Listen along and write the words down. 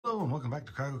Hello and welcome back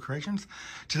to Kragle Kreations.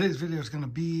 Today's video is going to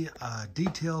be a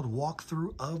detailed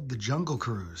walkthrough of the Jungle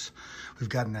Cruise. We've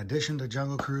got an addition to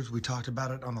Jungle Cruise. We talked about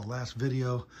it on the last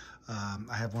video.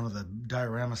 I have one of the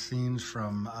diorama scenes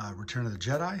from Return of the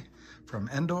Jedi from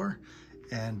Endor,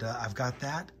 and I've got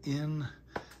that in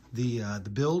the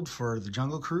build for the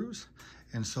Jungle Cruise.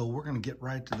 And so we're going to get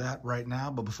right to that right now.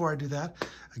 But before I do that,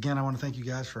 again, I want to thank you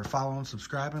guys for following,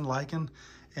 subscribing, liking,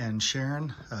 and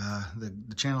sharing.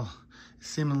 The channel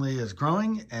seemingly is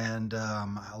growing, and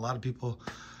a lot of people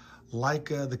like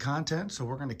the content, so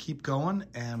we're going to keep going,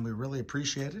 and we really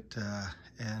appreciate it.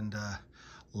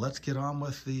 Let's get on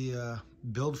with the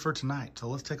build for tonight. So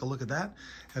let's take a look at that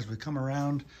as we come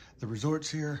around the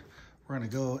resorts here. We're going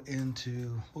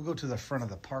to we'll go to the front of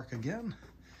the park again.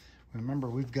 Remember,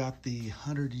 we've got the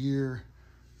 100-year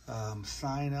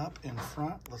sign up in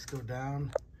front. Let's go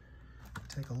down,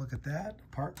 take a look at that.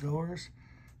 Park goers,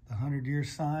 the 100-year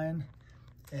sign,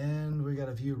 and we got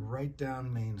a view right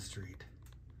down Main Street.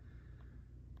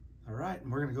 All right,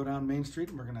 and we're gonna go down Main Street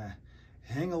and we're gonna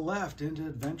hang a left into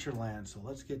Adventureland. So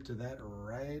let's get to that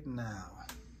right now.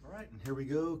 All right, and here we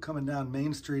go, coming down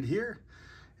Main Street here.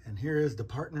 And here is the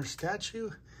partner statue.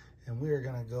 And we are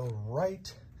gonna go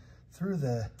right through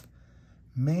the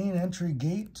main entry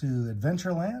gate to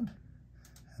Adventureland.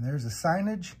 And there's the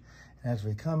signage. As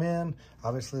we come in,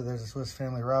 obviously there's a Swiss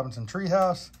Family Robinson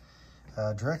treehouse.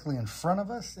 Directly in front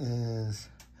of us is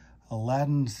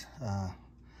Aladdin's, the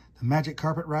Magic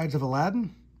Carpet Rides of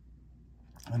Aladdin.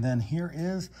 And then here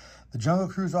is the Jungle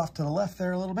Cruise off to the left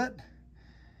there a little bit.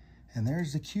 And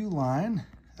there's the queue line,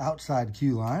 outside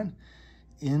queue line,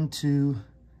 into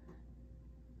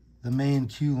the main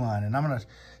queue line. And I'm gonna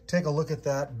take a look at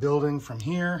that building from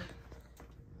here.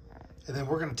 And then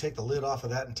we're gonna take the lid off of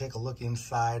that and take a look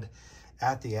inside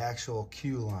at the actual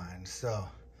queue line. So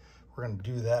we're gonna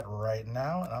do that right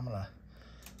now, and I'm gonna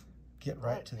get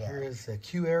right to that. Here is the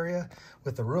queue area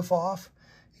with the roof off.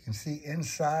 You can see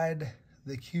inside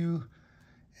the queue,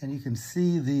 and you can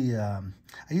see the,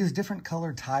 I use different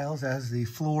colored tiles as the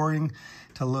flooring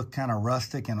to look kind of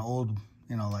rustic and old,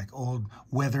 you know, like old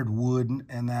weathered wood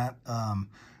and that.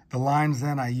 The lines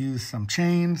then, I use some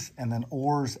chains and then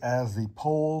oars as the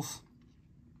poles,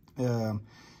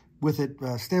 with it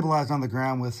stabilized on the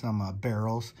ground with some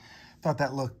barrels. Thought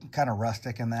that looked kind of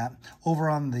rustic in that. Over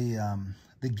on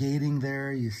the gating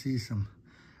there, you see some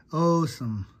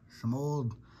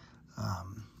old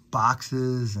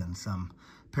boxes and some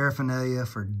paraphernalia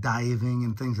for diving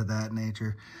and things of that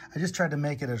nature. I just tried to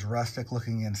make it as rustic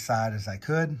looking inside as I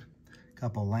could. A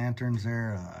couple lanterns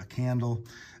there, a candle.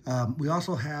 We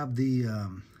also have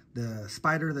the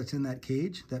spider that's in that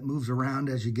cage that moves around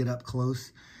as you get up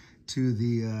close to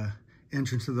the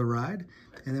entrance of the ride.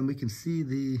 And then we can see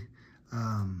the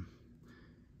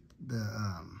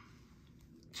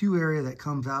queue area that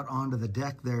comes out onto the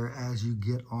deck there as you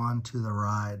get onto the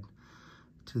ride,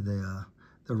 to the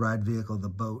ride vehicle, the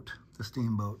boat, the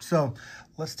steamboat. So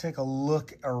let's take a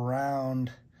look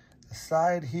around the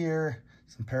side here,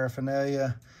 some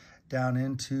paraphernalia down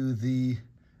into the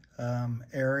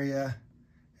area.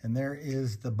 And there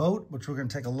is the boat, which we're going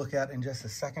to take a look at in just a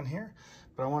second here.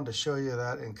 But I wanted to show you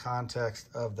that in context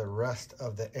of the rest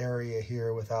of the area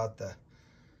here without the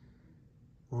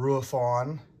roof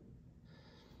on.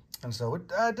 And so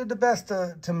I did the best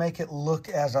to make it look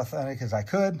as authentic as I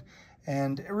could.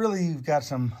 And it really, you've got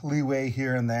some leeway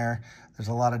here and there. There's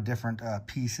a lot of different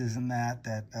pieces in that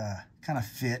kind of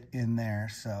fit in there.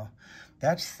 So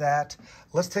that's that.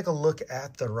 Let's take a look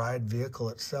at the ride vehicle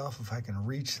itself, if I can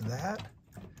reach that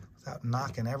without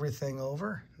knocking everything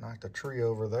over. Knocked a tree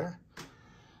over there.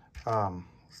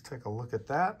 Let's take a look at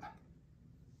that.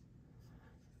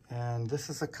 And this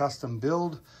is a custom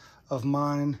build of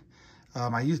mine.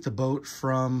 I used a boat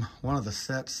from one of the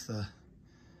sets, the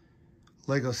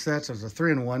LEGO sets. It was a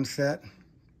 3-in-1 set.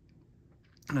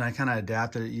 And I kind of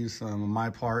adapted it, used some of my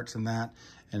parts and that,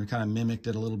 and kind of mimicked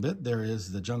it a little bit. There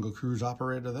is the Jungle Cruise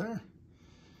operator there.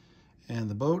 And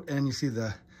the boat, and you see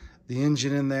the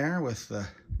engine in there with the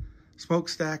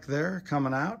smokestack there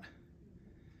coming out.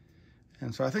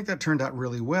 And so I think that turned out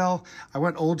really well. I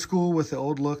went old school with the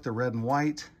old look, the red and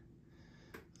white,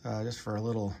 just for a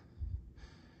little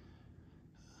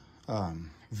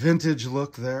vintage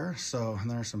look there. So,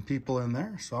 and there's some people in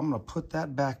there. So I'm gonna put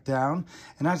that back down.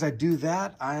 And as I do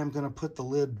that, I am gonna put the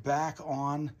lid back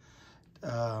on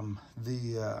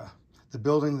the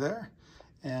building there.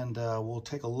 And we'll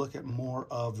take a look at more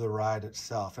of the ride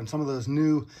itself and some of those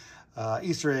new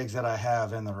Easter eggs that I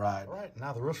have in the ride. All right,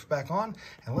 now the roof's back on,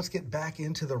 and let's get back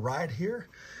into the ride here.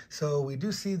 So we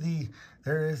do see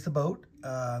there is the boat,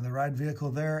 the ride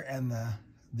vehicle there, and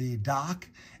the dock,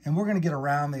 and we're going to get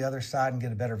around the other side and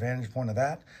get a better vantage point of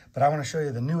that. But I want to show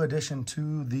you the new addition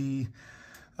to the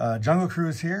Jungle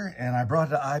Cruise here, and I brought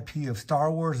the IP of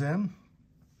Star Wars in.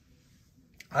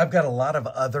 I've got a lot of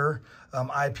other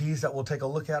IPs that we'll take a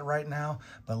look at right now,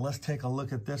 but let's take a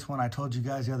look at this one. I told you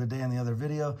guys the other day in the other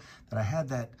video that I had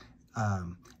that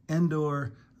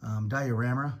indoor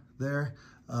diorama there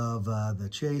of the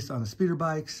chase on the speeder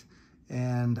bikes,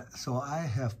 and so I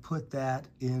have put that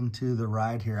into the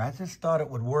ride here. I just thought it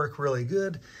would work really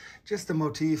good, just the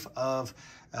motif of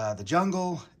the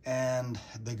jungle and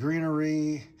the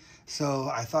greenery. So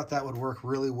I thought that would work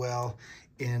really well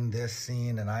in this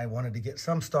scene, and I wanted to get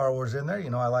some Star Wars in there. You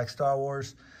know, I like Star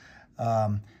Wars.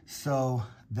 So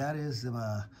that is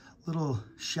a little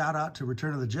shout out to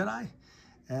Return of the Jedi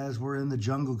as we're in the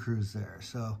Jungle Cruise there.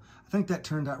 So I think that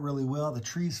turned out really well. The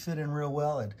trees fit in real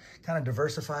well. It kind of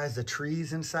diversifies the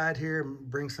trees inside here,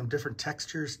 brings some different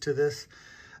textures to this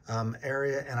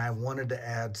area, and I wanted to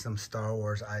add some Star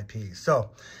Wars IP.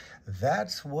 So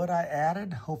that's what I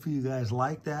added. Hopefully you guys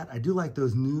like that. I do like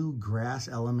those new grass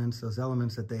elements, those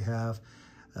elements that they have,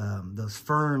 those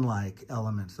fern-like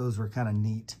elements. Those were kind of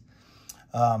neat.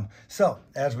 So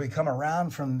as we come around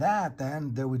from that,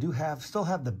 then there we do still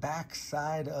have the back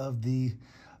side of the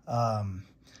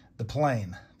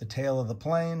plane, the tail of the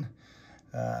plane.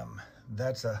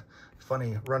 That's a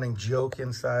funny running joke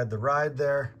inside the ride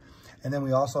there. And then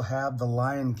we also have the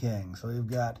Lion King. So we've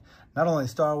got not only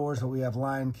Star Wars, but we have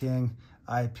Lion King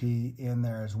IP in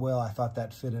there as well. I thought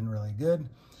that fit in really good.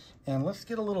 And let's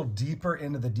get a little deeper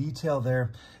into the detail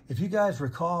there. If you guys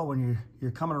recall, when you're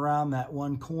coming around that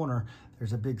one corner,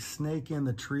 there's a big snake in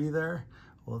the tree there.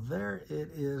 Well, there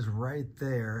it is right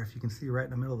there. If you can see right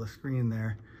in the middle of the screen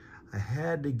there. I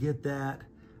had to get that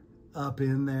up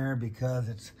in there because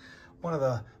it's one of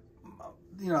the,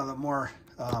 you know, the more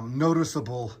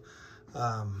noticeable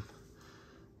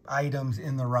items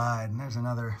in the ride. And there's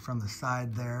another from the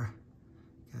side there.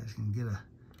 You guys can get a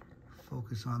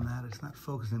focus on that. It's not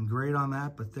focusing great on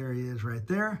that, but there he is right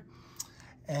there.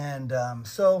 And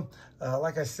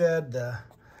like I said,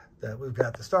 that we've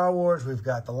got the Star Wars, we've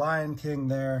got the Lion King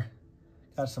there,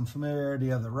 got some familiarity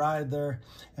of the ride there.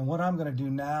 And what I'm gonna do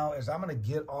now is I'm gonna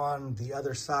get on the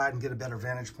other side and get a better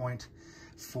vantage point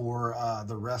for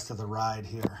the rest of the ride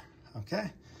here,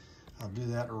 okay? I'll do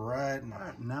that right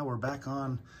now. Now we're back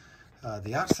on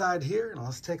the outside here, and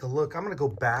let's take a look. I'm gonna go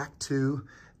back to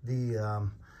the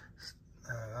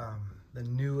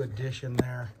new addition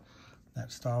there,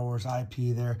 that Star Wars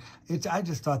IP there. I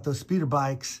just thought those speeder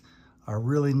bikes are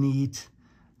really neat.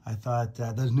 I thought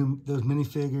those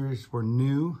minifigures were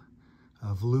new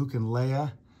of Luke and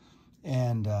Leia,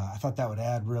 and I thought that would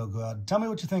add real good. Tell me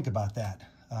what you think about that.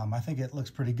 I think it looks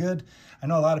pretty good. I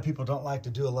know a lot of people don't like to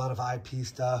do a lot of IP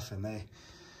stuff, and they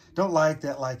don't like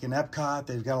that, like in Epcot,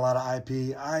 they've got a lot of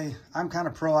IP. I'm kind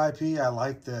of pro IP. I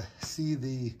like to see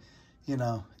the, you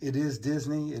know, it is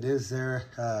Disney, it is their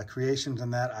creations,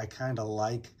 and that I kind of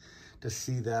like to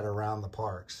see that around the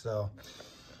parks. So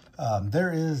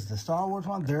there is the Star Wars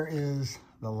one. There is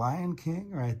the Lion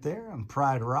King right there on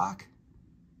Pride Rock.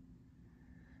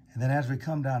 And then as we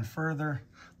come down further,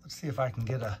 let's see if I can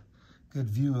get a good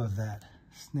view of that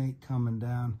snake coming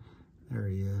down. There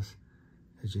he is.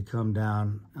 As you come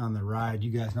down on the ride,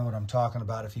 you guys know what I'm talking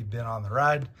about if you've been on the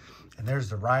ride. And there's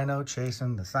the rhino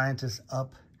chasing the scientists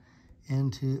up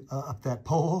into up that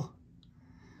pole.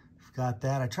 We've got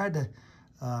that. I tried to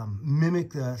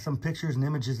mimic some pictures and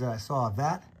images that I saw of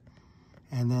that.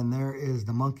 And then there is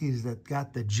the monkeys that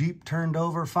got the Jeep turned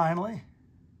over finally.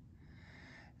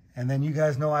 And then you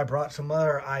guys know I brought some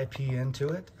other IP into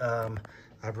it.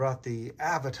 I brought the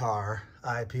Avatar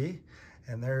IP,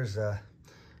 and there's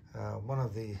one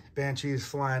of the Banshees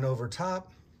flying over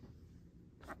top.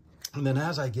 And then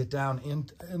as I get down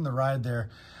in the ride there,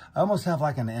 I almost have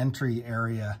like an entry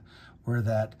area where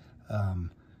that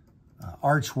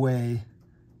archway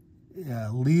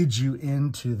leads you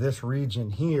into this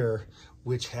region here,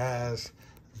 which has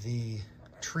the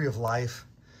Tree of Life.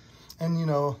 And you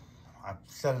know, I've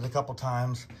said it a couple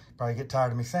times, probably get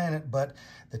tired of me saying it, but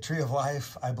the Tree of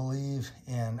Life, I believe,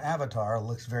 in Avatar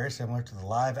looks very similar to the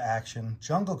live action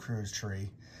Jungle Cruise tree.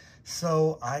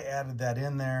 So I added that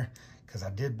in there because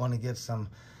I did want to get some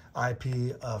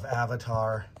IP of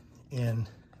Avatar in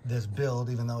this build,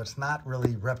 even though it's not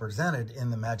really represented in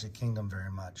the Magic Kingdom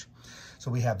very much. So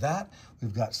we have that.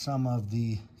 We've got some of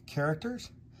the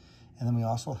characters, and then we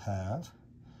also have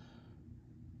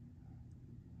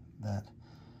that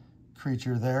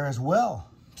creature there as well.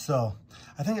 So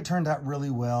I think it turned out really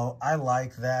well. I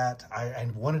like that. I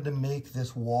wanted to make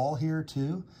this wall here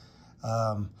too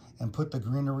and put the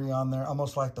greenery on there,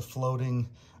 almost like the floating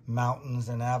mountains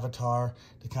in Avatar,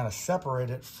 to kind of separate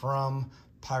it from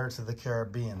Pirates of the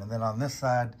Caribbean. And then on this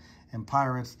side in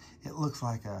Pirates, it looks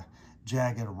like a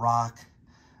jagged rock,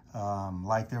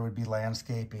 like there would be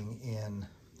landscaping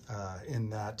in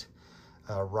that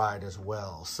ride as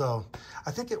well. So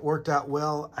I think it worked out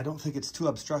well. I don't think it's too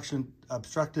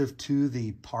obstructive to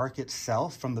the park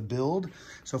itself from the build.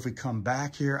 So if we come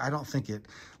back here, I don't think it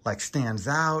like stands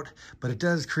out, but it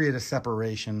does create a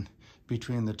separation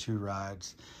between the two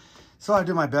rides. So I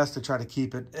do my best to try to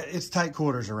keep it. It's tight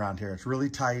quarters around here. It's really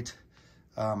tight.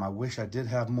 I wish I did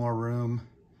have more room.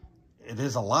 It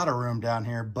is a lot of room down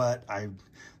here, but I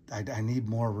need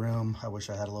more room. I wish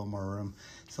I had a little more room.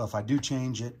 So if I do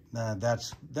change it,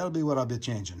 that'll be what I'll be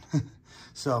changing.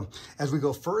 So as we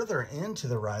go further into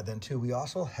the ride then too, we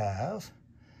also have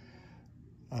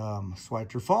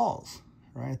Switer Falls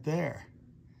right there.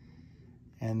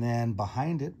 And then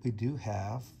behind it, we do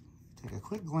have, take a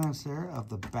quick glance there, of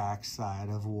the backside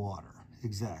of water.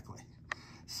 Exactly.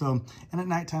 So, and at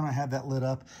nighttime I have that lit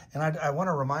up. And I want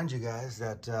to remind you guys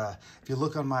that if you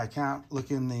look on my account, look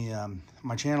in the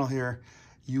my channel here,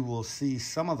 you will see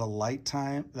some of the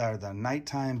the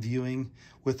nighttime viewing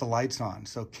with the lights on.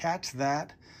 So catch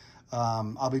that.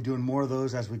 I'll be doing more of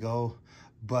those as we go.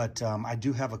 But I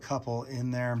do have a couple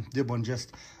in there. Did one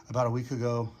just about a week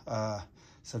ago.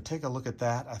 So take a look at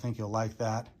that. I think you'll like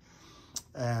that.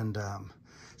 And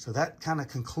so that kind of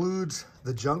concludes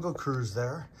the Jungle Cruise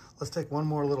there. Let's take one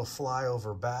more little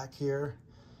flyover back here,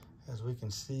 as we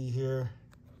can see here.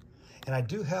 And I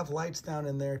do have lights down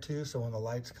in there too, so when the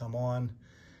lights come on,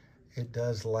 it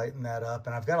does lighten that up.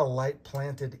 And I've got a light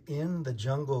planted in the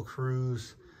Jungle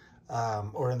Cruise,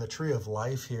 or in the Tree of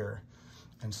Life here.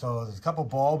 And so there's a couple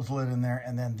bulbs lit in there,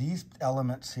 and then these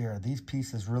elements here, these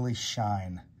pieces really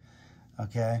shine.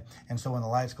 Okay, and so when the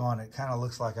lights go on, it kind of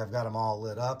looks like I've got them all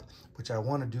lit up, which I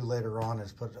want to do later on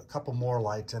is put a couple more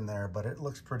lights in there, but it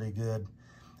looks pretty good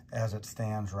as it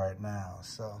stands right now.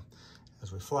 So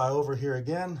as we fly over here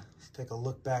again, let's take a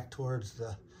look back towards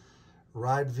the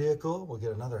ride vehicle. We'll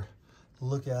get another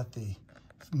look at the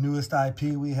newest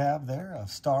IP we have there of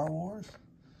Star Wars,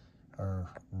 or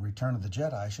Return of the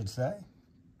Jedi, I should say.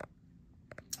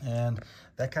 And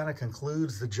that kind of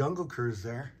concludes the Jungle Cruise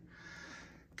there.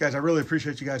 Guys, I really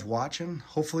appreciate you guys watching.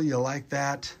 Hopefully you like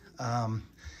that.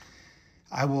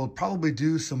 I will probably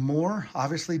do some more,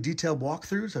 obviously, detailed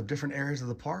walkthroughs of different areas of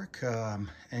the park.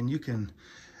 And you can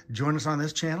join us on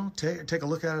this channel. Take a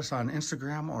look at us on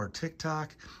Instagram or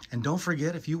TikTok. And don't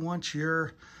forget, if you want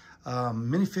your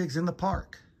minifigs in the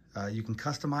park, you can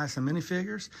customize some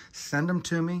minifigures. Send them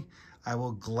to me. I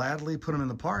will gladly put them in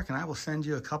the park, and I will send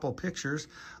you a couple pictures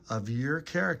of your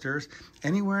characters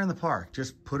anywhere in the park.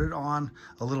 Just put it on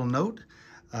a little note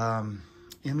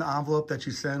in the envelope that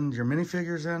you send your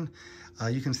minifigures in.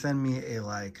 You can send me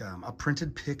a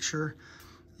printed picture,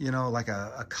 you know, like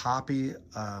a copy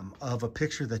of a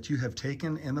picture that you have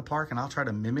taken in the park, and I'll try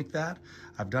to mimic that.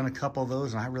 I've done a couple of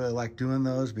those, and I really like doing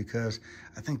those because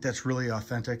I think that's really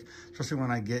authentic, especially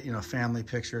when I get, you know, family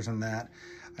pictures and that.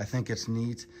 I think it's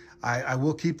neat. I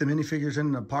will keep the minifigures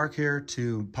in the park here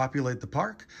to populate the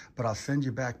park, but I'll send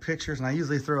you back pictures, and I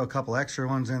usually throw a couple extra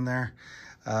ones in there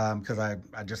because I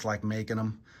just like making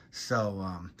them. So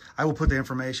I will put the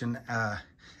information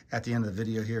at the end of the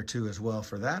video here too as well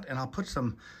for that, and I'll put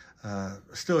some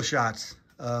still shots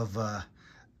of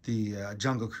the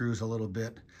Jungle Cruise a little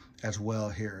bit as well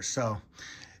here. So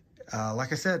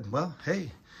like I said, well, hey,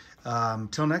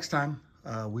 till next time,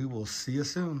 we will see you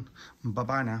soon.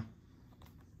 Bye-bye now.